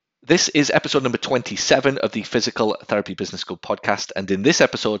This is episode number 27 of the Physical Therapy Business School podcast. And in this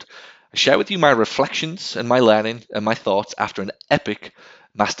episode, I share with you my reflections and my learning and my thoughts after an epic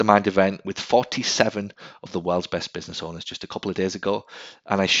mastermind event with 47 of the world's best business owners just a couple of days ago.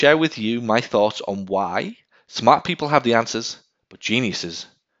 And I share with you my thoughts on why smart people have the answers, but geniuses,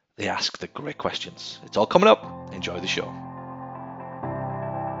 they ask the great questions. It's all coming up. Enjoy the show.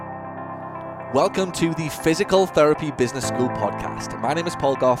 Welcome to the Physical Therapy Business School podcast. My name is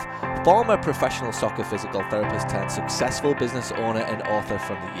Paul Goff, former professional soccer physical therapist turned successful business owner and author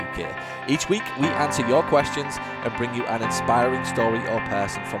from the UK. Each week, we answer your questions and bring you an inspiring story or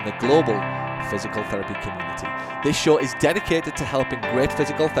person from the global physical therapy community. This show is dedicated to helping great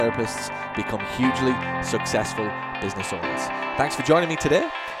physical therapists become hugely successful business owners. Thanks for joining me today.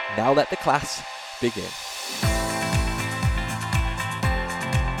 Now let the class begin.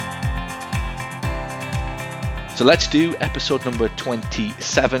 So let's do episode number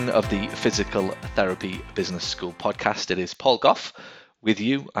 27 of the Physical Therapy Business School podcast. It is Paul Goff with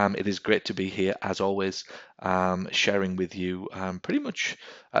you. It is great to be here as always, sharing with you pretty much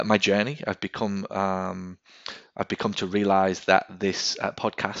my journey. I've become to realize that this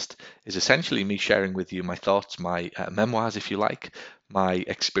podcast is essentially me sharing with you my thoughts, my memoirs, if you like, my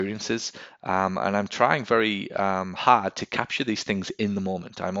experiences, and I'm trying very hard to capture these things in the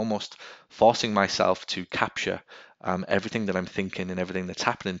moment. I'm almost forcing myself to capture everything that I'm thinking and everything that's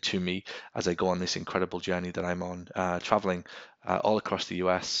happening to me as I go on this incredible journey that I'm on, traveling all across the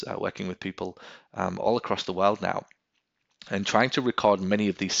US, working with people all across the world now, and trying to record many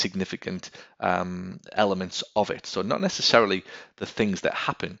of these significant elements of it. So not necessarily the things that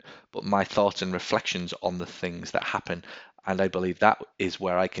happen, but my thoughts and reflections on the things that happen. And I believe that is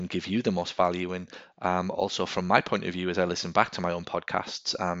where I can give you the most value. And also from my point of view, as I listen back to my own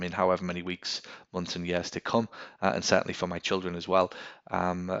podcasts in however many weeks, months and years to come, and certainly for my children as well,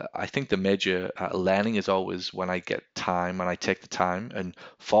 I think the major learning is always when I get time, when I take the time and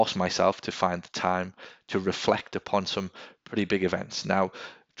force myself to find the time to reflect upon some pretty big events. Now,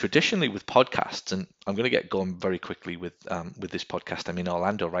 traditionally with podcasts, and I'm going to get going very quickly with this podcast. I'm in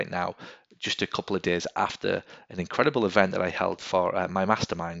Orlando right now, just a couple of days after an incredible event that I held for my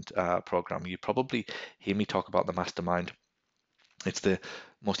Mastermind program. You probably hear me talk about the Mastermind. It's the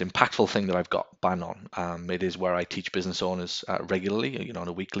most impactful thing that I've got ban on. It is where I teach business owners regularly, on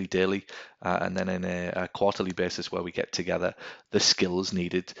a weekly, daily, and then in a quarterly basis where we get together the skills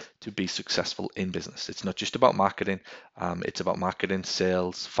needed to be successful in business. It's not just about marketing. It's about marketing,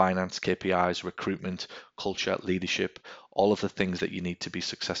 sales, finance, KPIs, recruitment, culture, leadership, all of the things that you need to be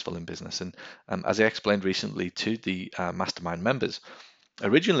successful in business. And as I explained recently to the Mastermind members,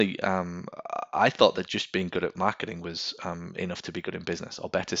 originally, I thought that just being good at marketing was enough to be good in business, or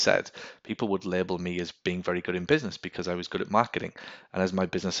better said, people would label me as being very good in business because I was good at marketing. And as my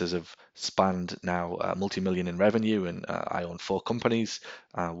businesses have spanned now multi-million in revenue, and I own 4 companies,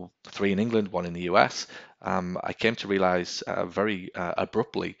 3 in England, 1 in the US, I came to realize very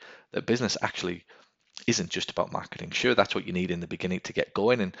abruptly that business actually isn't just about marketing. Sure, that's what you need in the beginning to get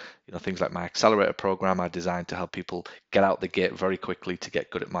going, and things like my accelerator program are designed to help people get out the gate very quickly to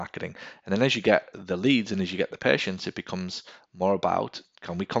get good at marketing. And then as you get the leads and as you get the patients, it becomes more about,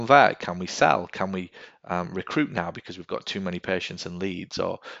 can we convert, can we sell, can we recruit now because we've got too many patients and leads,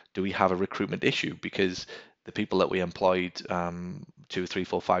 or do we have a recruitment issue because the people that we employed 2, 3,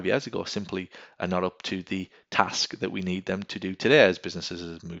 4, 5 years ago simply are not up to the task that we need them to do today as businesses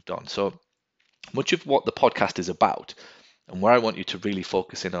have moved on. So much of what the podcast is about, and where I want you to really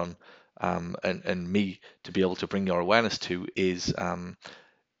focus in on, and me to be able to bring your awareness to, is the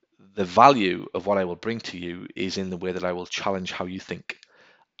value of what I will bring to you is in the way that I will challenge how you think.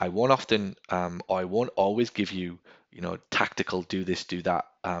 I won't often, or I won't always give you, tactical do this, do that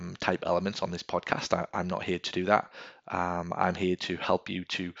type elements on this podcast. I'm not here to do that. I'm here to help you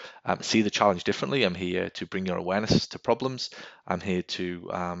to see the challenge differently. I'm here to bring your awareness to problems. I'm here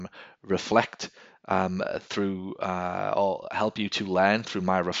to reflect through or help you to learn through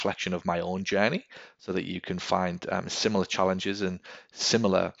my reflection of my own journey so that you can find similar challenges and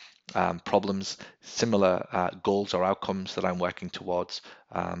similar problems, similar goals or outcomes that I'm working towards,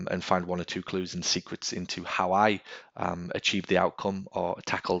 and find 1 or 2 clues and secrets into how I achieve the outcome or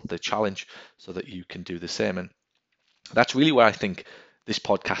tackle the challenge so that you can do the same. And that's really where I think this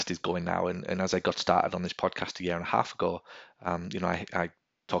podcast is going now. And as I got started on this podcast a year and a half ago, I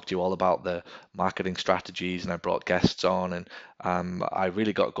talked to you all about the marketing strategies, and I brought guests on, and I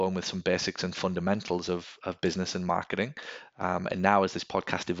really got going with some basics and fundamentals of business and marketing. And now as this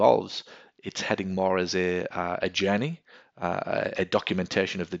podcast evolves, it's heading more as a journey, a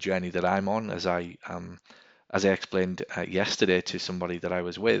documentation of the journey that I'm on as I as I explained yesterday to somebody that I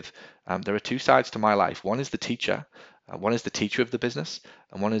was with, there are two sides to my life. One is the teacher, one is the teacher of the business,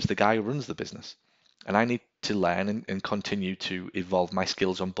 and one is the guy who runs the business. And I need to learn and continue to evolve my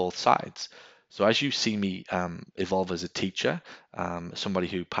skills on both sides. So as you see me evolve as a teacher, somebody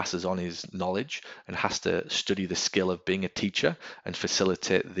who passes on his knowledge and has to study the skill of being a teacher and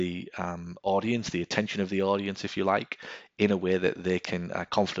facilitate the audience, the attention of the audience, if you like, in a way that they can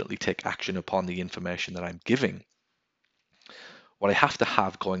confidently take action upon the information that I'm giving. What I have to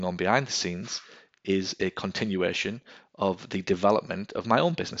have going on behind the scenes is a continuation of the development of my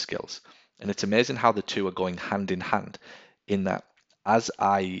own business skills. And it's amazing how the two are going hand in hand, in that as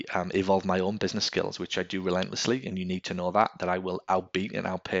I evolve my own business skills, which I do relentlessly, and you need to know that I will outbeat and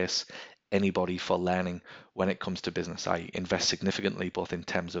outpace anybody for learning when it comes to business. I invest significantly, both in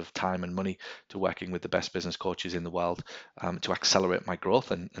terms of time and money, to working with the best business coaches in the world to accelerate my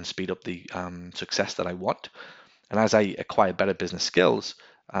growth and speed up the success that I want. And as I acquire better business skills,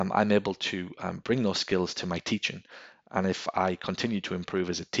 I'm able to bring those skills to my teaching. And if I continue to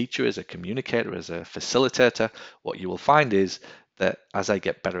improve as a teacher, as a communicator, as a facilitator, what you will find is that as I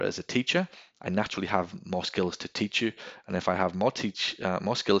get better as a teacher, I naturally have more skills to teach you. And if I have more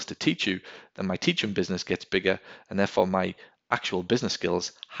skills to teach you, then my teaching business gets bigger, and therefore my actual business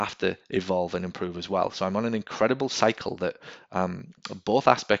skills have to evolve and improve as well. So I'm on an incredible cycle that both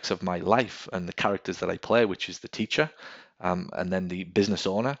aspects of my life and the characters that I play, which is the teacher and then the business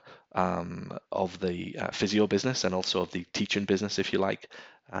owner of the physio business and also of the teaching business, if you like.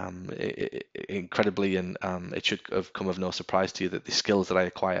 Incredibly, and it should have come of no surprise to you that the skills that I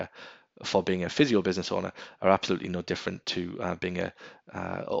acquire for being a physio business owner are absolutely no different to being a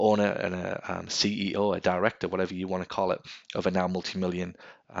owner and a CEO, a director, whatever you want to call it, of a now multi-million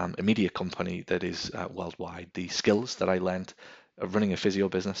media company that is worldwide. The skills that I learned running a physio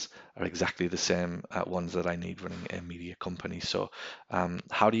business are exactly the same ones that I need running a media company. So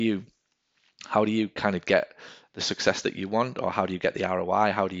how do you kind of get the success that you want, or how do you get the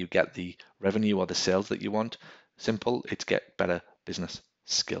ROI? How do you get the revenue or the sales that you want? Simple, it's get better business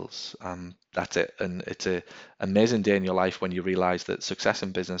skills. That's it. And it's an amazing day in your life when you realize that success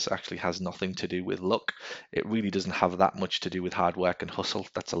in business actually has nothing to do with luck. It really doesn't have that much to do with hard work and hustle.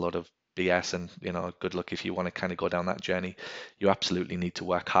 That's a lot of BS, and good luck if you want to kind of go down that journey. You absolutely need to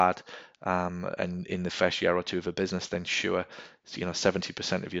work hard. And in the first year or two of a business, then sure,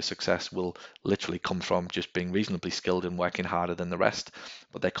 70% of your success will literally come from just being reasonably skilled and working harder than the rest.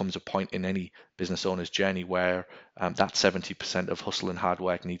 But there comes a point in any business owner's journey where that 70% of hustle and hard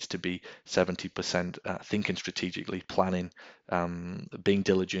work needs to be 70% thinking strategically, planning, being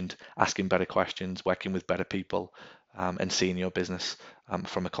diligent, asking better questions, working with better people, and seeing your business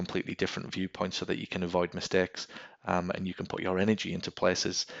from a completely different viewpoint so that you can avoid mistakes and you can put your energy into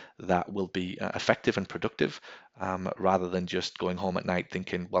places that will be effective and productive rather than just going home at night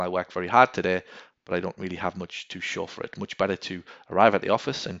thinking, well, I worked very hard today, but I don't really have much to show for it. Much better to arrive at the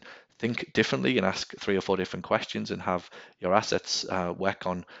office and think differently and ask 3 or 4 different questions and have your assets work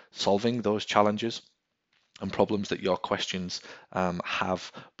on solving those challenges and problems that your questions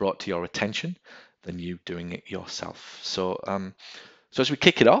have brought to your attention than you doing it yourself. So as we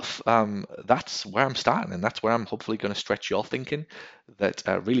kick it off, that's where I'm starting, and that's where I'm hopefully going to stretch your thinking. That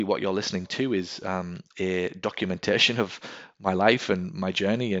really what you're listening to is a documentation of my life and my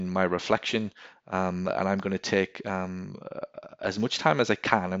journey and my reflection. And I'm going to take as much time as I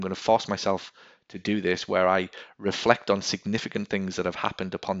can. I'm going to force myself to do this, where I reflect on significant things that have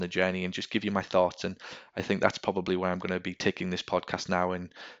happened upon the journey and just give you my thoughts. And I think that's probably where I'm going to be taking this podcast now,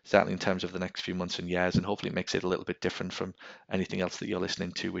 and certainly in terms of the next few months and years. And hopefully it makes it a little bit different from anything else that you're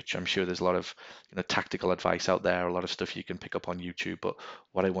listening to, which I'm sure there's a lot of tactical advice out there, a lot of stuff you can pick up on YouTube. But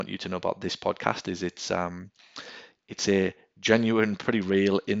what I want you to know about this podcast is it's a genuine, pretty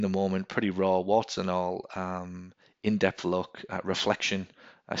real, in the moment, pretty raw, warts and all, in-depth look, reflection,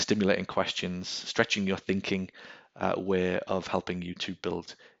 stimulating questions, stretching your thinking way of helping you to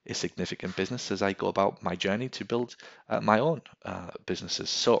build a significant business as I go about my journey to build my own businesses.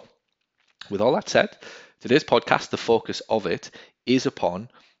 So with all that said, today's podcast, the focus of it is upon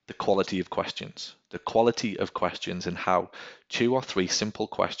the quality of questions and how 2 or 3 simple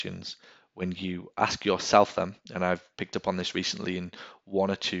questions, when you ask yourself them, and I've picked up on this recently in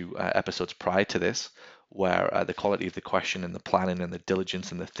 1 or 2 episodes prior to this, where the quality of the question and the planning and the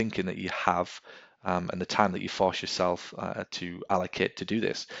diligence and the thinking that you have and the time that you force yourself to allocate to do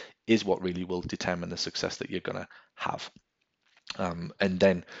this is what really will determine the success that you're going to have. And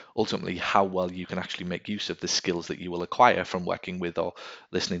then ultimately how well you can actually make use of the skills that you will acquire from working with or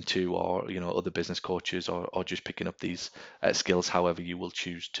listening to or other business coaches or just picking up these skills however you will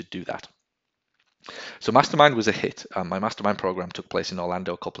choose to do that. So Mastermind was a hit. My Mastermind program took place in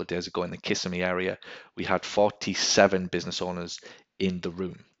Orlando a couple of days ago in the Kissimmee area. We had 47 business owners in the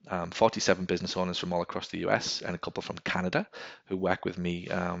room. 47 business owners from all across the US and a couple from Canada who work with me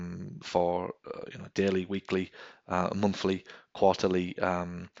for daily, weekly, monthly, quarterly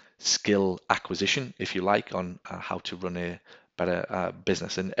skill acquisition, if you like, on how to run a better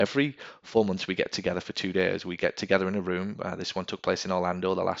business. And every 4 months we get together for 2 days. We get together in a room. This one took place in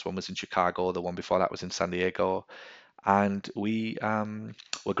Orlando. The last one was in Chicago. The one before that was in San Diego. And we're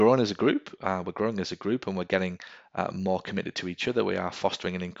growing as a group. We're growing as a group, and we're getting more committed to each other. We are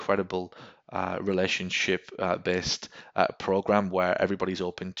fostering an incredible relationship-based program where everybody's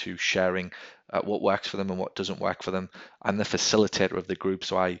open to sharing what works for them and what doesn't work for them. I'm the facilitator of the group,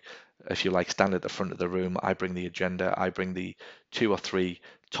 so I, if you like, stand at the front of the room. I bring the agenda. I bring the 2 or 3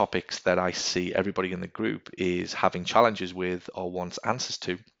 topics that I see everybody in the group is having challenges with or wants answers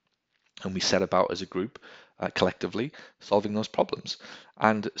to, and we set about as a group collectively solving those problems.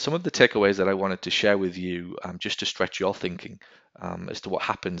 And some of the takeaways that I wanted to share with you, just to stretch your thinking as to what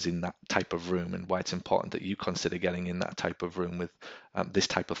happens in that type of room and why it's important that you consider getting in that type of room with this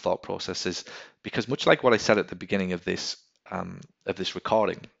type of thought processes, because much like what I said at the beginning of this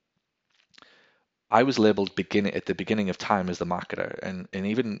recording, I was labeled beginning at the beginning of time as the marketer, and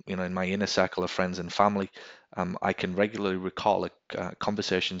even in my inner circle of friends and family, I can regularly recall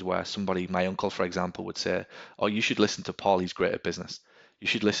conversations where somebody, my uncle for example, would say, "Oh, you should listen to Paul. He's great at business. You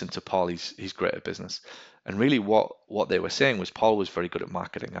should listen to Paul. He's great at business." And really, what they were saying was Paul was very good at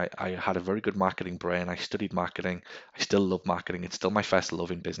marketing. I had a very good marketing brain. I studied marketing. I still love marketing. It's still my first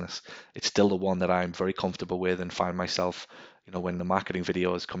love in business. It's still the one that I'm very comfortable with and find myself when the marketing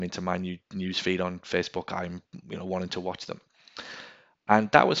videos come into my news feed on Facebook, I'm wanting to watch them.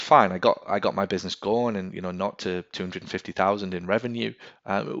 And that was fine. I got my business going, and not to 250,000 in revenue.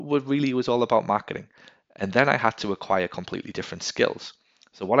 What really was all about marketing. And then I had to acquire completely different skills.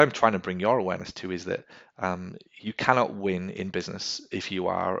 So what I'm trying to bring your awareness to is that you cannot win in business if you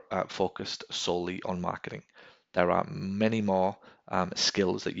are focused solely on marketing. There are many more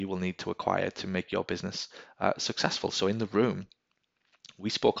skills that you will need to acquire to make your business successful. So in the room, we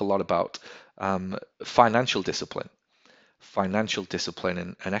spoke a lot about financial discipline. Financial discipline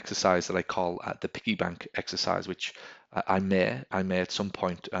and an exercise that I call the piggy bank exercise, which I may at some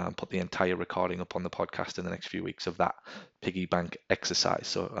point put the entire recording up on the podcast in the next few weeks of that piggy bank exercise.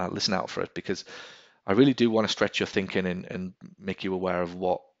 So listen out for it, because I really do want to stretch your thinking and make you aware of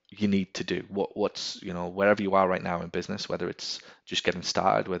what you need to do. What's wherever you are right now in business, whether it's just getting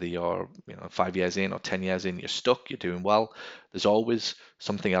started, whether you're 5 years in or 10 years in, you're stuck, you're doing well. There's always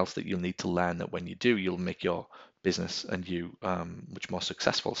something else that you'll need to learn that when you do, you'll make your business and you much more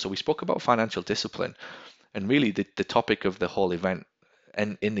successful. So we spoke about financial discipline, and really the topic of the whole event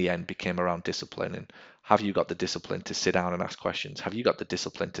and in the end became around discipline. And have you got the discipline to sit down and ask questions? Have you got the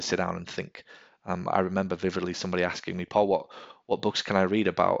discipline to sit down and think? I remember vividly somebody asking me, Paul, what books can I read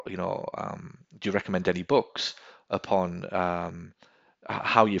about? Do you recommend any books upon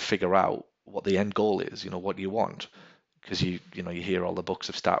how you figure out what the end goal is? What you want? Because you hear all the books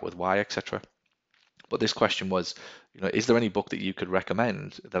of Start with Why, etc. But this question was, is there any book that you could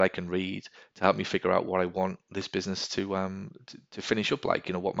recommend that I can read to help me figure out what I want this business to finish up like,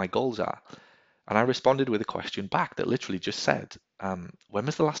 what my goals are? And I responded with a question back that literally just said, when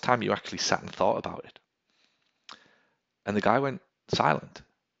was the last time you actually sat and thought about it? And the guy went silent.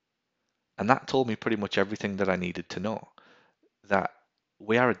 And that told me pretty much everything that I needed to know, that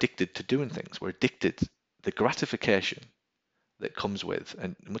we are addicted to doing things. We're addicted. The gratification that comes with,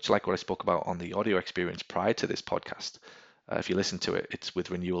 and much like what I spoke about on the audio experience prior to this podcast, if you listen to it, it's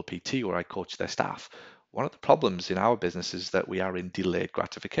with Renewal PT where I coach their staff. One of the problems in our business is that we are in delayed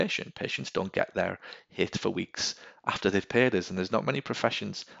gratification. Patients don't get their hit for weeks after they've paid us, and there's not many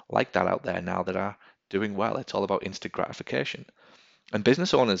professions like that out there now that are doing well. It's all about instant gratification. And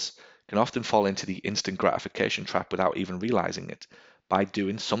business owners can often fall into the instant gratification trap without even realizing it by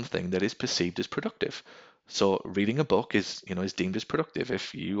doing something that is perceived as productive. So reading a book is deemed as productive.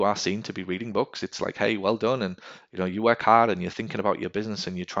 If you are seen to be reading books, it's like, hey, well done, and you work hard and you're thinking about your business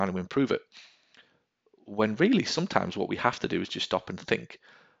and you're trying to improve it. When really sometimes what we have to do is just stop and think,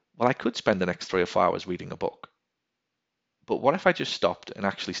 well, I could spend the next 3 or 4 hours reading a book, but what if I just stopped and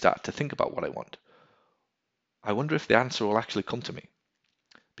actually started to think about what I want? I wonder if the answer will actually come to me.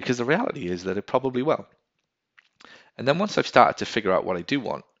 Because the reality is that it probably will. And then once I've started to figure out what I do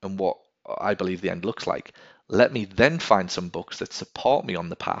want and what I believe the end looks like, let me then find some books that support me on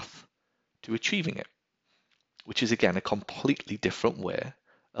the path to achieving it, which is again a completely different way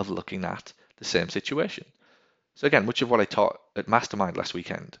of looking at the same situation. So again, much of what I taught at Mastermind last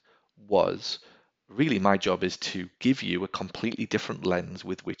weekend was Really, my job is to give you a completely different lens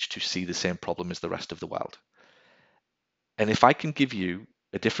with which to see the same problem as the rest of the world. And if I can give you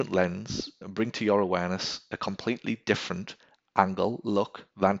a different lens and bring to your awareness a completely different angle, look,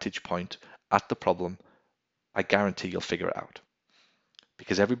 vantage point at the problem, I guarantee you'll figure it out.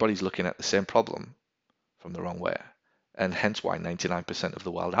 Because everybody's looking at the same problem from the wrong way. And hence why 99% of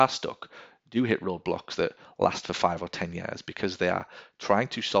the world are stuck, do hit roadblocks that last for 5 or 10 years, because they are trying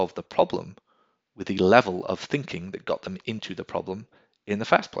to solve the problem with the level of thinking that got them into the problem in the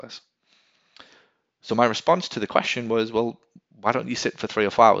first place. So my response to the question was, well, why don't you sit for 3 or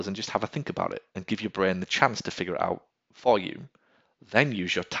 4 hours and just have a think about it and give your brain the chance to figure it out for you? Then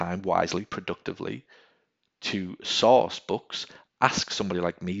use your time wisely, productively to source books. Ask somebody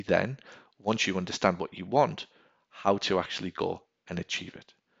like me then, once you understand what you want, how to actually go and achieve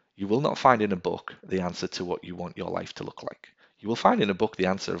it. You will not find in a book the answer to what you want your life to look like. You will find in a book the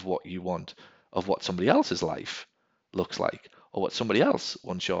answer of what you want, of what somebody else's life looks like, or what somebody else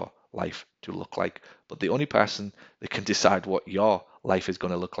wants your life to look like. But the only person that can decide what your life is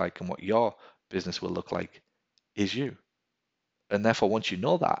going to look like and what your business will look like is you. And therefore, once you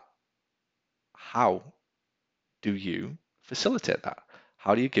know that, how do you facilitate that?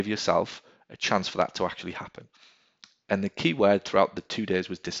 How do you give yourself a chance for that to actually happen? And the key word throughout the 2 days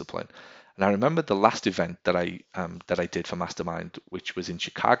was discipline. And I remember the last event that I did for Mastermind, which was in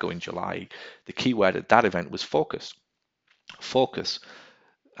Chicago in July. The key word at that event was focus. Focus.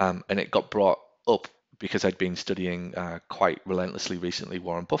 And it got brought up because I'd been studying quite relentlessly recently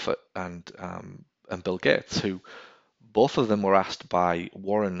Warren Buffett and Bill Gates, who both of them were asked by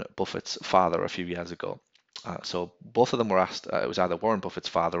Warren Buffett's father a few years ago. So both of them were asked, it was either Warren Buffett's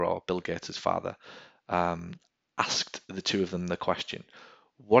father or Bill Gates's father, um, asked the two of them the question,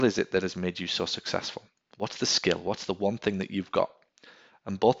 what is it that has made you so successful? What's the skill? What's the one thing that you've got?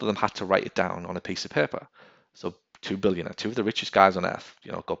 And both of them had to write it down on a piece of paper. So two billionaires, two of the richest guys on earth,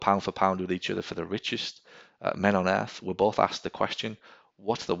 go pound for pound with each other for the richest men on earth, were both asked the question,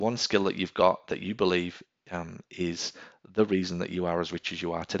 what's the one skill that you've got that you believe is the reason that you are as rich as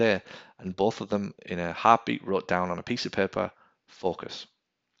you are today? And both of them, in a heartbeat, wrote down on a piece of paper, focus,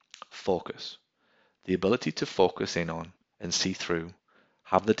 focus. The ability to focus in on and see through,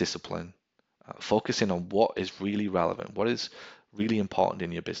 have the discipline, focus in on what is really relevant, what is really important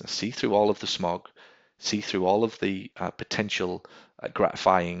in your business. See through all of the smog, see through all of the potential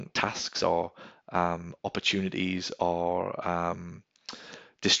gratifying tasks or opportunities or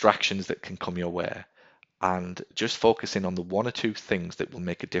distractions that can come your way, and just focus in on the one or two things that will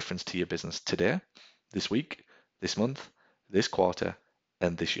make a difference to your business today, this week, this month, this quarter,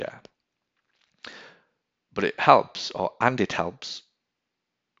 and this year. But it helps, and it helps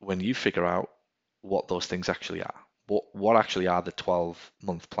when you figure out what those things actually are. What actually are the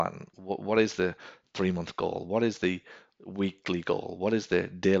 12-month plan? What is the 3-month goal? What is the weekly goal? What is the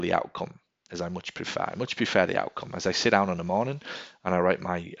daily outcome? As I much prefer. I much prefer the outcome. As I sit down in the morning and I write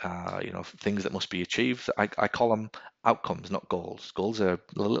my things that must be achieved, I call them outcomes, not goals. Goals are a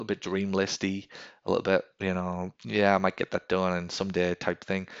little bit dream listy, a little bit, yeah, I might get that done and someday type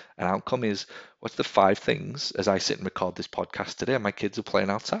thing. An outcome is, what's the 5 things as I sit and record this podcast today? My kids are playing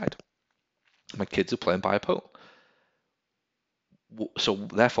outside. My kids are playing by a pool. So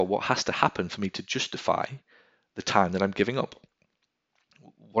therefore, what has to happen for me to justify the time that I'm giving up?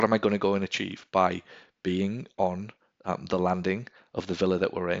 What am I going to go and achieve by being on the landing of the villa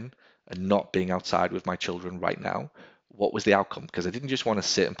that we're in and not being outside with my children right now? What was the outcome? Because I didn't just want to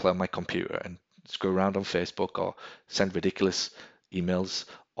sit and play on my computer and screw around on Facebook or send ridiculous emails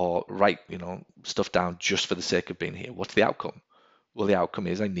or write, stuff down just for the sake of being here. What's the outcome? Well, the outcome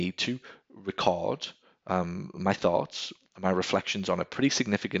is I need to record my thoughts, my reflections on a pretty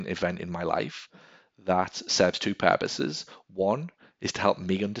significant event in my life that serves 2 purposes. One is to help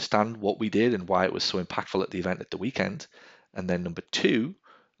me understand what we did and why it was so impactful at the event at the weekend. And then number 2,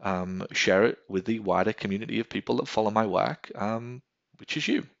 share it with the wider community of people that follow my work, which is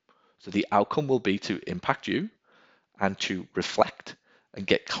you. So the outcome will be to impact you and to reflect and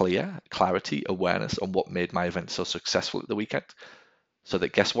get clarity, awareness on what made my event so successful at the weekend. So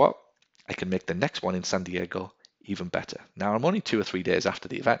that, guess what? I can make the next one in San Diego even better. Now, I'm only 2 or 3 days after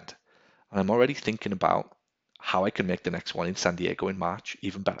the event, and I'm already thinking about how I can make the next one in San Diego in March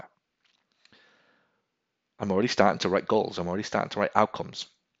even better. I'm already starting to write goals. I'm already starting to write outcomes.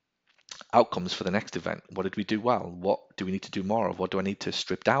 Outcomes for the next event. What did we do well? What do we need to do more of? What do I need to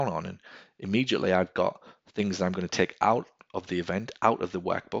strip down on? And immediately I've got things that I'm going to take out of the event, out of the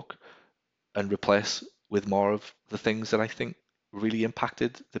workbook, and replace with more of the things that I think really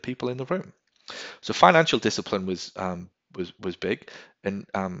impacted the people in the room. So financial discipline was was big. And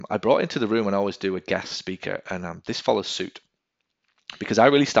I brought into the room, and I always do, a guest speaker, and this follows suit, because I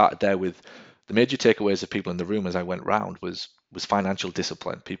really started there with the major takeaways of people in the room as I went round was financial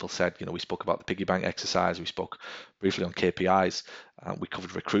discipline. People said, we spoke about the piggy bank exercise, we spoke briefly on KPIs, we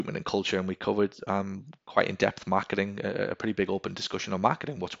covered recruitment and culture, and we covered quite in depth marketing, a pretty big open discussion on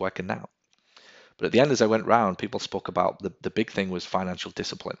marketing, what's working now. But at the end, as I went round, people spoke about the big thing was financial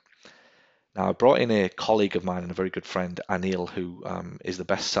discipline. Now, I brought in a colleague of mine and a very good friend, Anil, who is the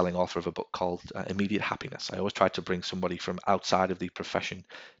best-selling author of a book called Immediate Happiness. I always try to bring somebody from outside of the profession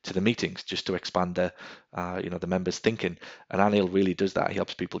to the meetings just to expand the members' thinking. And Anil really does that. He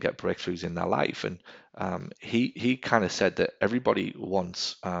helps people get breakthroughs in their life. And he kind of said that everybody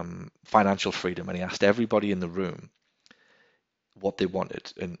wants financial freedom, and he asked everybody in the room what they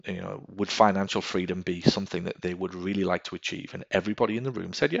wanted, and would financial freedom be something that they would really like to achieve? And everybody in the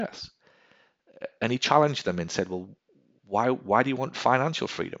room said yes. And he challenged them and said, well, why do you want financial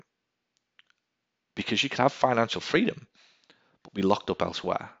freedom? Because you can have financial freedom, but be locked up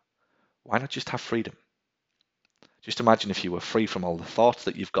elsewhere. Why not just have freedom? Just imagine if you were free from all the thoughts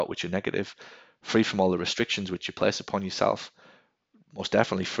that you've got which are negative, free from all the restrictions which you place upon yourself, most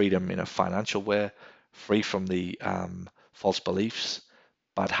definitely freedom in a financial way, free from the false beliefs,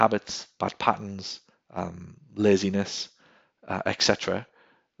 bad habits, bad patterns, laziness, etc.,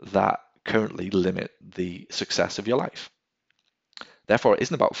 that currently limit the success of your life. Therefore, it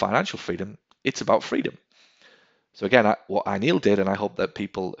isn't about financial freedom, it's about freedom. So again, what Neil did, and I hope that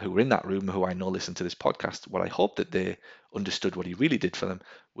people who were in that room, who I know listen to this podcast, what I hope that they understood what he really did for them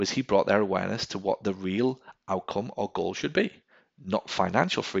was he brought their awareness to what the real outcome or goal should be. Not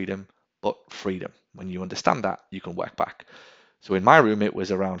financial freedom, but freedom. When you understand that, you can work back. So in my room, it was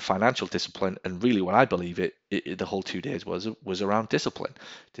around financial discipline, and really what I believe the whole 2 days was around discipline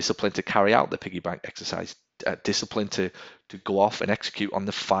to carry out the piggy bank exercise, discipline to go off and execute on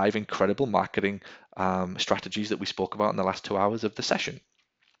the 5 incredible marketing strategies that we spoke about in the last 2 hours of the session.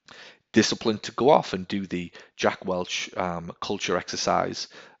 Discipline to go off and do the Jack Welch culture exercise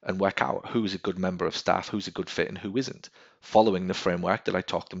and work out who's a good member of staff, who's a good fit, and who isn't, following the framework that I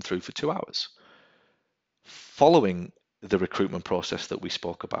talked them through for 2 hours. Following the recruitment process that we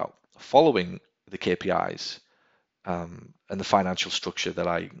spoke about, following the KPIs and the financial structure that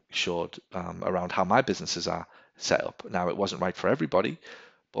I showed around how my businesses are set up. Now, it wasn't right for everybody,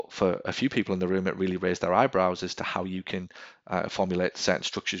 but for a few people in the room, it really raised their eyebrows as to how you can formulate certain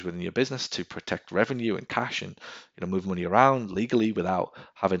structures within your business to protect revenue and cash, and move money around legally without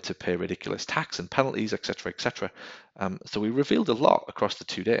having to pay ridiculous tax and penalties, etc., etc. So we revealed a lot across the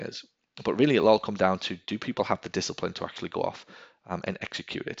 2 days. But really, it'll all come down to, do people have the discipline to actually go off and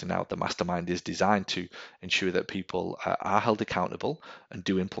execute it? And now the mastermind is designed to ensure that people are held accountable and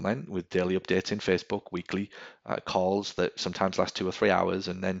do implement, with daily updates in Facebook, weekly calls that sometimes last 2 or 3 hours.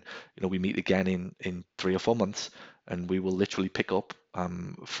 And then, we meet again in 3 or 4 months, and we will literally pick up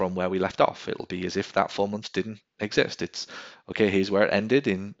from where we left off. It'll be as if that 4 months didn't exist. It's okay, here's where it ended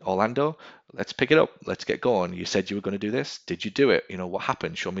in Orlando. Let's pick it up. Let's get going. You said you were going to do this. Did you do it? What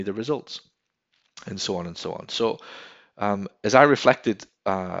happened? Show me the results, and so on and so on. So as I reflect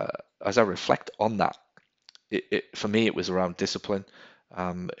on that, for me, it was around discipline,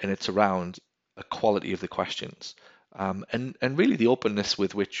 and it's around a quality of the questions, and really the openness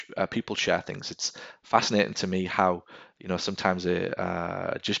with which people share things. It's fascinating to me how sometimes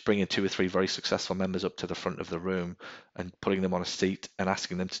just bringing 2 or 3 very successful members up to the front of the room and putting them on a seat and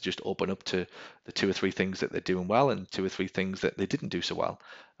asking them to just open up to the 2 or 3 things that they're doing well and 2 or 3 things that they didn't do so well.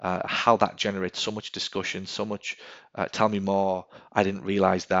 How that generates so much discussion, so much tell me more, I didn't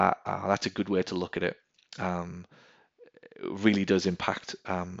realize that. That's a good way to look at it. Really does impact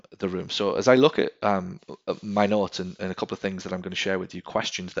the room. So as I look at my notes and a couple of things that I'm going to share with you,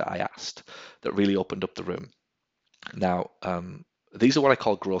 questions that I asked that really opened up the room. Now, these are what I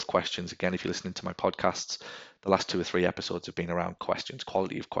call growth questions. Again, if you're listening to my podcasts, the last 2 or 3 episodes have been around questions,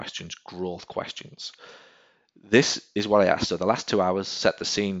 quality of questions, growth questions. This is what I asked. So the last 2 hours set the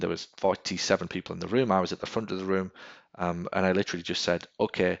scene. There was 47 people in the room. I was at the front of the room, and I literally just said,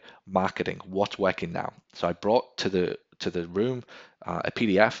 okay, marketing, what's working now? So I brought to the room a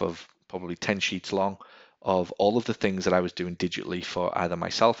PDF of probably 10 sheets long of all of the things that I was doing digitally for either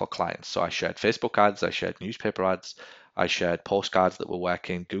myself or clients. So I shared Facebook ads, I shared newspaper ads, I shared postcards that were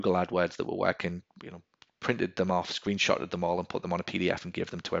working, Google AdWords that were working, printed them off, screenshotted them all, and put them on a PDF and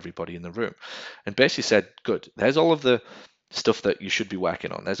gave them to everybody in the room. And basically said, good, there's all of the stuff that you should be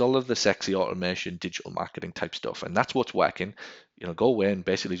working on. There's all of the sexy automation, digital marketing type stuff, and that's what's working. Go away and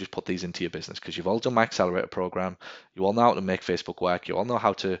basically just put these into your business because you've all done my accelerator program. You all know how to make Facebook work. You all know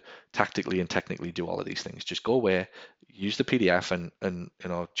how to tactically and technically do all of these things. Just go away, use the PDF, and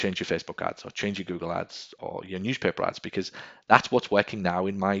change your Facebook ads or change your Google ads or your newspaper ads, because that's what's working now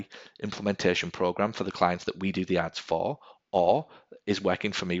in my implementation program for the clients that we do the ads for, or is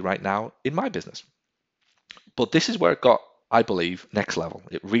working for me right now in my business. But this is where it got, I believe, next level.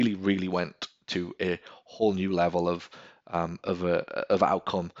 It really, really went to a whole new level of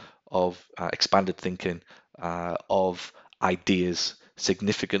outcome, of expanded thinking, of ideas,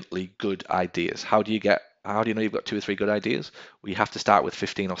 significantly good ideas. How do you know you've got two or three good ideas? Well, you have to start with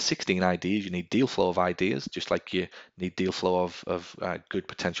 15 or 16 ideas. You need deal flow of ideas, just like you need deal flow of good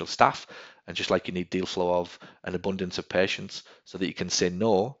potential staff, and just like you need deal flow of an abundance of patients so that you can say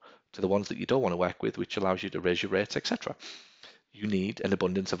no to the ones that you don't want to work with, which allows you to raise your rates, etc. You need an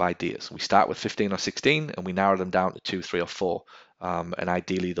abundance of ideas. We start with 15 or 16 and we narrow them down to 2, 3, or 4. And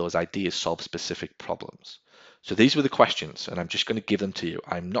ideally, those ideas solve specific problems. So these were the questions, and I'm just going to give them to you.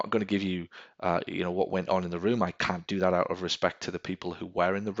 I'm not going to give you, what went on in the room. I can't do that out of respect to the people who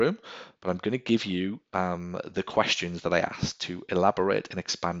were in the room, but I'm going to give you the questions that I asked to elaborate and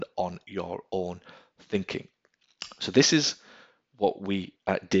expand on your own thinking. So this is what we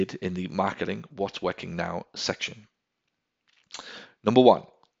did in the marketing what's working now section. Number one,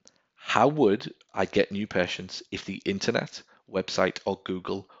 how would I get new patients if the internet, website, or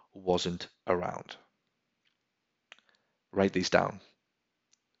Google wasn't around? Write these down.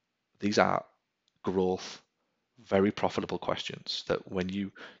 These are growth, very profitable questions that when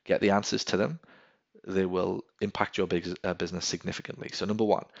you get the answers to them, they will impact your business significantly. So number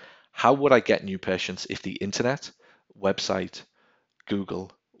one, how would I get new patients if the internet, website,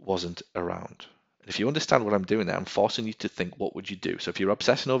 Google wasn't around? And if you understand what I'm doing there, I'm forcing you to think, what would you do? So if you're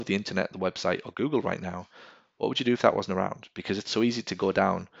obsessing over the internet, the website, or Google right now, what would you do if that wasn't around? Because it's so easy to go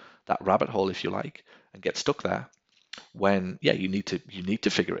down that rabbit hole, if you like, and get stuck there when, yeah, you need to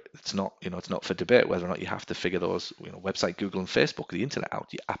figure it. It's not for debate whether or not you have to figure those, website, Google, and Facebook, the internet out.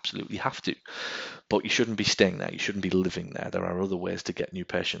 You absolutely have to. But you shouldn't be staying there. You shouldn't be living there. There are other ways to get new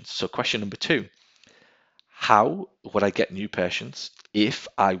patients. So question number two, how would I get new patients if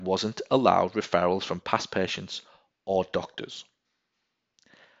I wasn't allowed referrals from past patients or doctors?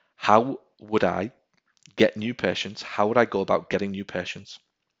 How would I get new patients? How would I go about getting new patients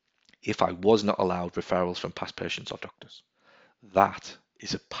if I was not allowed referrals from past patients or doctors? That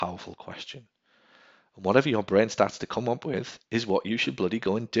is a powerful question. And whatever your brain starts to come up with is what you should bloody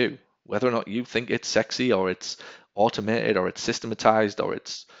go and do. Whether or not you think it's sexy or it's automated or it's systematized or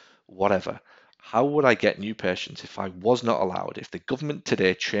it's whatever. How would I get new patients if I was not allowed? If the government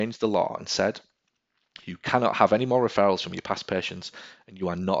today changed the law and said you cannot have any more referrals from your past patients and you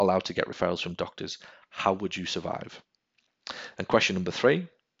are not allowed to get referrals from doctors, how would you survive? And question number three,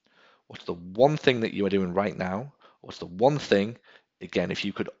 what's the one thing that you are doing right now? What's the one thing, again, if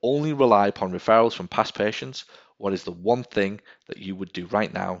you could only rely upon referrals from past patients, what is the one thing that you would do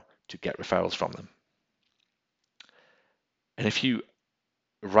right now to get referrals from them? And if you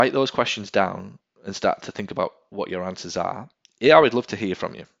write those questions down and start to think about what your answers are, I would love to hear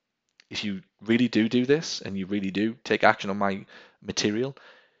from you. If you really do this and you really do take action on my material,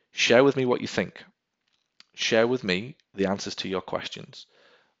 share with me what you think. Share with me the answers to your questions.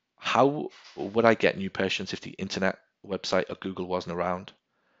 How would I get new patients if the internet, website, or Google wasn't around?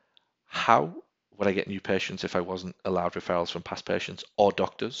 How would I get new patients if I wasn't allowed referrals from past patients or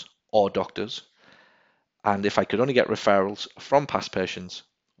doctors? And if I could only get referrals from past patients,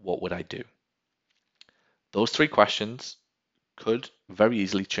 what would I do? Those three questions could very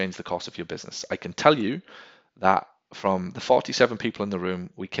easily change the course of your business. I can tell you that from the 47 people in the room,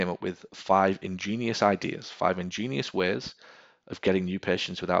 we came up with 5 ingenious ideas, 5 ingenious ways of getting new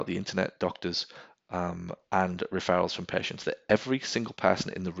patients without the internet, doctors, and referrals from patients that every single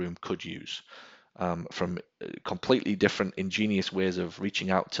person in the room could use. From completely different ingenious ways of reaching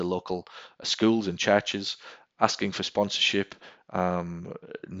out to local schools and churches, asking for sponsorship,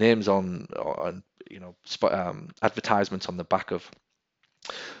 names on advertisements on the back of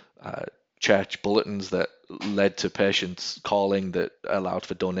church bulletins that led to patients calling that allowed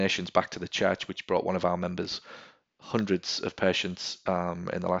for donations back to the church, which brought one of our members hundreds of patients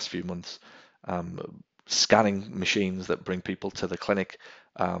in the last few months, scanning machines that bring people to the clinic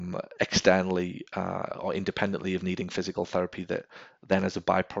externally or independently of needing physical therapy that then as a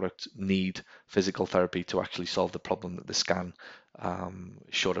byproduct need physical therapy to actually solve the problem that the scan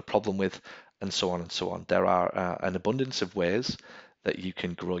showed a problem with, and so on and so on. There are an abundance of ways that you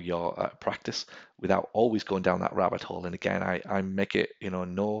can grow your practice without always going down that rabbit hole. And again, I make it,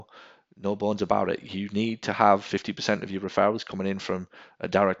 no bones about it. You need to have 50% of your referrals coming in from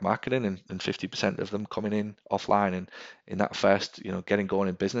direct marketing, and 50% of them coming in offline. And in that first, getting going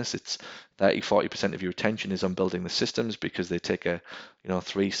in business, it's 30-40% of your attention is on building the systems, because they take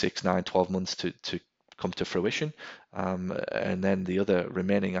 3, 6, 9, 12 months to come to fruition. And then the other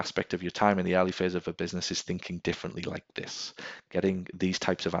remaining aspect of your time in the early phase of a business is thinking differently, like this, getting these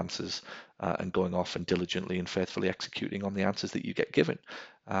types of answers, and going off and diligently and faithfully executing on the answers that you get given.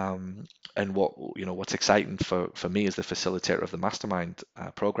 And what's exciting for me as the facilitator of the Mastermind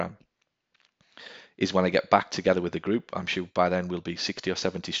program is when I get back together with the group. I'm sure by then we'll be 60 or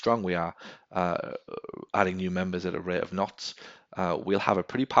 70 strong. We are adding new members at a rate of knots. We'll have a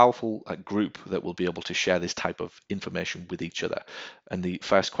pretty powerful group that will be able to share this type of information with each other. And the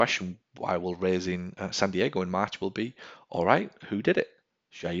first question I will raise in San Diego in March will be, all right, who did it?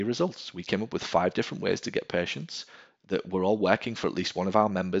 Share your results. We came up with 5 different ways to get patients that were all working for at least one of our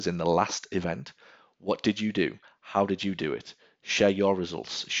members in the last event. What did you do? How did you do it? Share your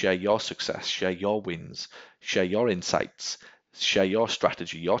results, share your success, share your wins, share your insights, share your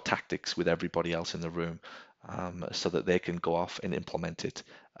strategy, your tactics with everybody else in the room, so that they can go off and implement it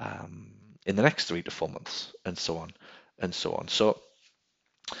in the next 3 to 4 months, and so on and so on. So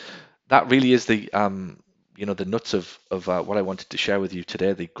that really is the nuts of what I wanted to share with you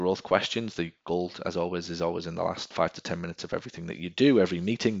today. The growth questions. The gold, as always, is always in the last 5 to 10 minutes of everything that you do, every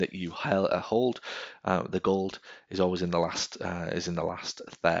meeting that you hold. The gold is always in the last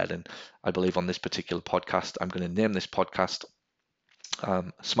third. And I believe on this particular podcast, I'm going to name this podcast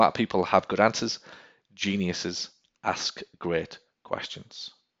 "Smart People Have Good Answers. Geniuses Ask Great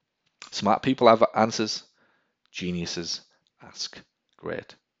Questions." Smart people have answers. Geniuses ask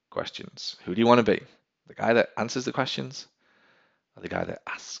great questions. Who do you want to be? The guy that answers the questions, or the guy that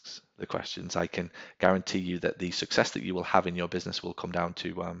asks the questions? I can guarantee you that the success that you will have in your business will come down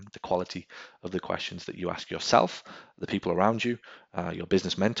to the quality of the questions that you ask yourself, the people around you, your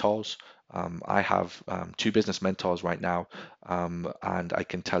business mentors. I have 2 business mentors right now, and I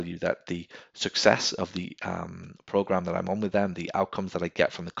can tell you that the success of the program that I'm on with them, the outcomes that I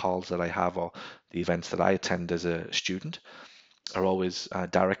get from the calls that I have or the events that I attend as a student, are always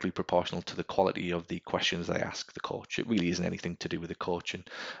directly proportional to the quality of the questions they ask the coach. It really isn't anything to do with the coach, and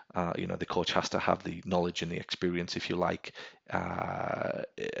the coach has to have the knowledge and the experience, if you like,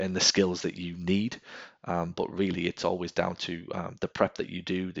 and the skills that you need. But really, it's always down to the prep that you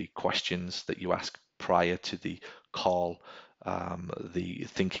do, the questions that you ask prior to the call, the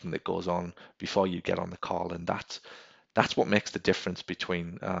thinking that goes on before you get on the call, and that's what makes the difference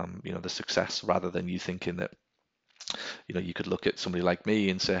between the success, rather than you thinking that you could look at somebody like me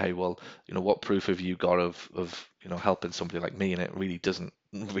and say, hey, well, what proof have you got of helping somebody like me? And it really doesn't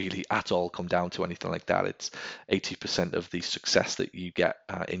really at all come down to anything like that. It's 80% of the success that you get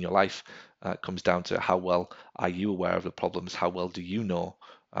in your life comes down to how well are you aware of the problems? How well do you know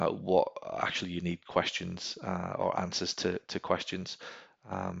what actually you need questions or answers to questions?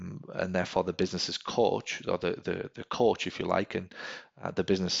 And therefore the business's coach, or the coach, if you like, and the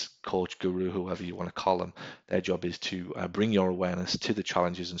business coach, guru, whoever you want to call them, their job is to bring your awareness to the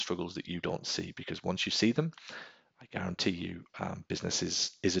challenges and struggles that you don't see. Because once you see them, I guarantee you, business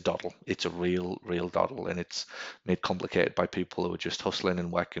is a doddle. It's a real doddle, and it's made complicated by people who are just hustling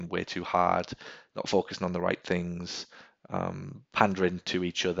and working way too hard, not focusing on the right things, pandering to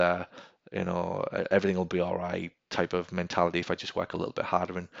each other. Everything will be all right type of mentality if I just work a little bit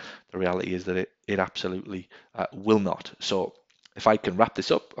harder. And the reality is that it absolutely will not. So if I can wrap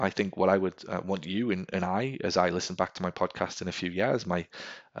this up, I think what I would want you and I, as I listen back to my podcast in a few years, my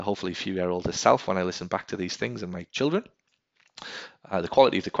hopefully few-year-older self, when I listen back to these things, and my children, the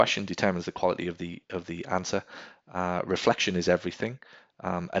quality of the question determines the quality of the answer. Reflection is everything,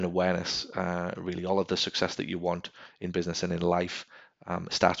 and awareness. Really, all of the success that you want in business and in life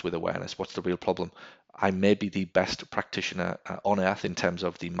starts with awareness. What's the real problem? I may be the best practitioner on earth in terms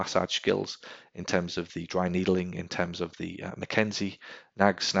of the massage skills, in terms of the dry needling, in terms of the Mackenzie,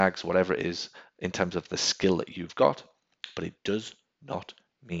 nags, snags, whatever it is, in terms of the skill that you've got, but it does not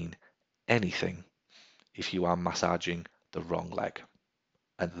mean anything if you are massaging the wrong leg.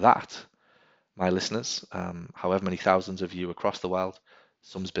 And that, my listeners, however many thousands of you across the world,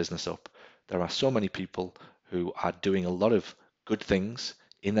 sums business up. There are so many people who are doing a lot of good things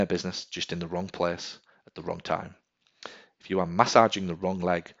in their business, just in the wrong place at the wrong time. If you are massaging the wrong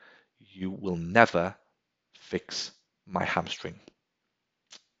leg, you will never fix my hamstring.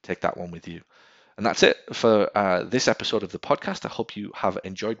 Take that one with you. And that's it for this episode of the podcast. I hope you have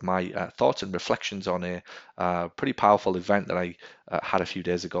enjoyed my thoughts and reflections on a pretty powerful event that I had a few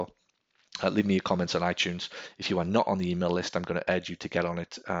days ago. Leave me your comments on iTunes. If you are not on the email list, I'm going to urge you to get on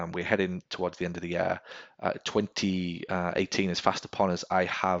it. We're heading towards the end of the year. 2018 is fast upon us. I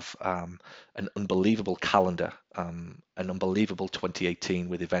have an unbelievable calendar, an unbelievable 2018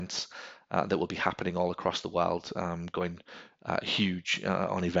 with events that will be happening all across the world, going huge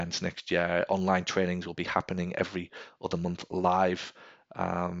on events next year. Online trainings will be happening every other month live.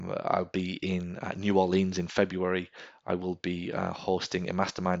 I'll be in New Orleans in February. I will be hosting a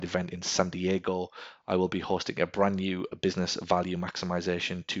mastermind event in San Diego. I will be hosting a brand new business value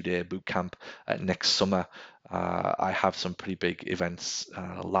maximization 2-day bootcamp next summer. I have some pretty big events,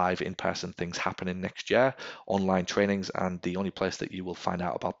 live in-person things happening next year, online trainings, and the only place that you will find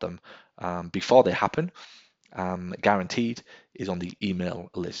out about them before they happen, guaranteed, is on the email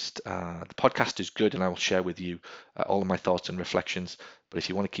list. The podcast is good, and I will share with you all of my thoughts and reflections. But if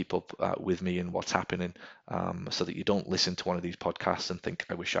you want to keep up with me and what's happening, so that you don't listen to one of these podcasts and think,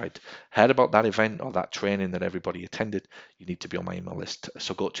 I wish I'd heard about that event or that training that everybody attended, you need to be on my email list.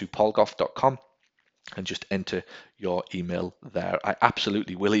 So go to paulgoff.com and just enter your email there. I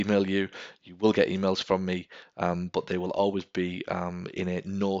absolutely will email you. You will get emails from me, but they will always be in a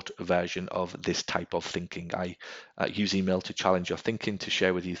note version of this type of thinking. I use email to challenge your thinking, to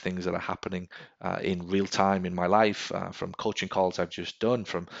share with you things that are happening in real time in my life, from coaching calls I've just done,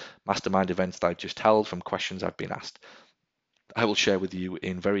 from mastermind events that I've just held, from questions I've been asked. I will share with you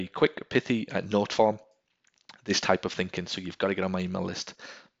in very quick, pithy note form this type of thinking. So you've got to get on my email list,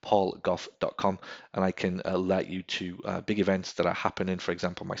 paulgoff.com, and I can alert you to big events that are happening. For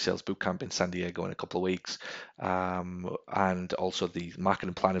example, my sales bootcamp in San Diego in a couple of weeks, and also the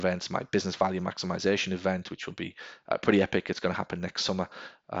marketing plan events, my business value maximization event, which will be pretty epic. It's going to happen next summer.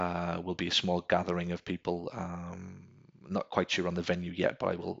 Will be a small gathering of people. Not quite sure on the venue yet, but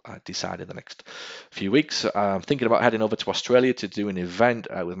I will decide in the next few weeks. I'm thinking about heading over to Australia to do an event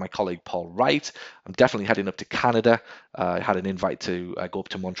with my colleague Paul Wright. I'm definitely heading up to Canada. I had an invite to go up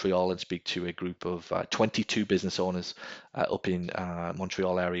to Montreal and speak to a group of 22 business owners up in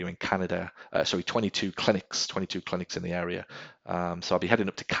Montreal area in Canada. 22 clinics in the area. So I'll be heading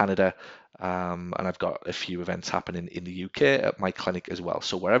up to Canada. And I've got a few events happening in the UK at my clinic as well.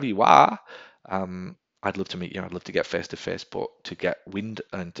 So wherever you are, I'd love to meet you. I'd love to get face to face, but to get wind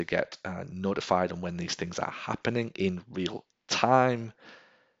and to get notified on when these things are happening in real time,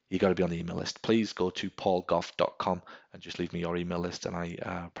 you got to be on the email list. Please go to paulgoff.com and just leave me your email list, and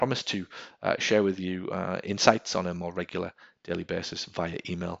I promise to share with you insights on a more regular daily basis via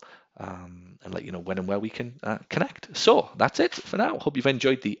email, and let you know when and where we can connect. So that's it for now. Hope you've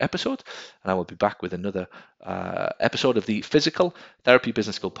enjoyed the episode, and I will be back with another episode of the Physical Therapy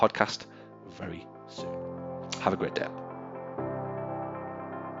Business School podcast very soon. Have a great day.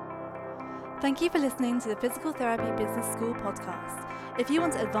 Thank you for listening to the Physical Therapy Business School podcast. If you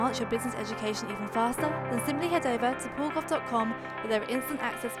want to advance your business education even faster, then simply head over to paulgoff.com, where there are instant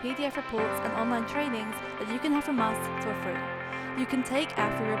access PDF reports and online trainings that you can have from us for free. You can take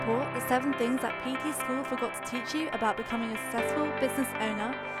our free report, The 7 Things That PT School Forgot to Teach You About Becoming a Successful Business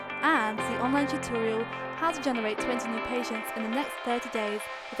Owner, and the online tutorial, How to Generate 20 New Patients in the Next 30 Days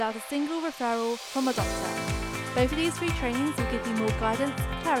Without a Single Referral from a Doctor. Both of these free trainings will give you more guidance,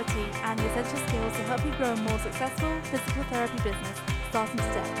 clarity, and the essential skills to help you grow a more successful physical therapy business starting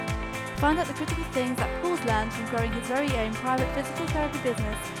today. Find out the critical things that Paul's learned from growing his very own private physical therapy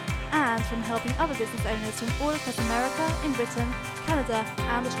business and from helping other business owners from all across America, in Britain, Canada,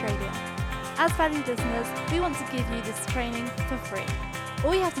 and Australia. As valued listeners, we want to give you this training for free.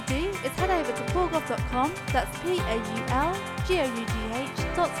 All you have to do is head over to paulgoff.com, that's paulgough.com,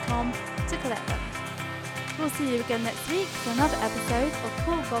 to collect them. We'll see you again next week for another episode of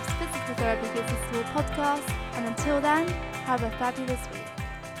Paul Goff's Physical Therapy Business School podcast, and until then, have a fabulous week.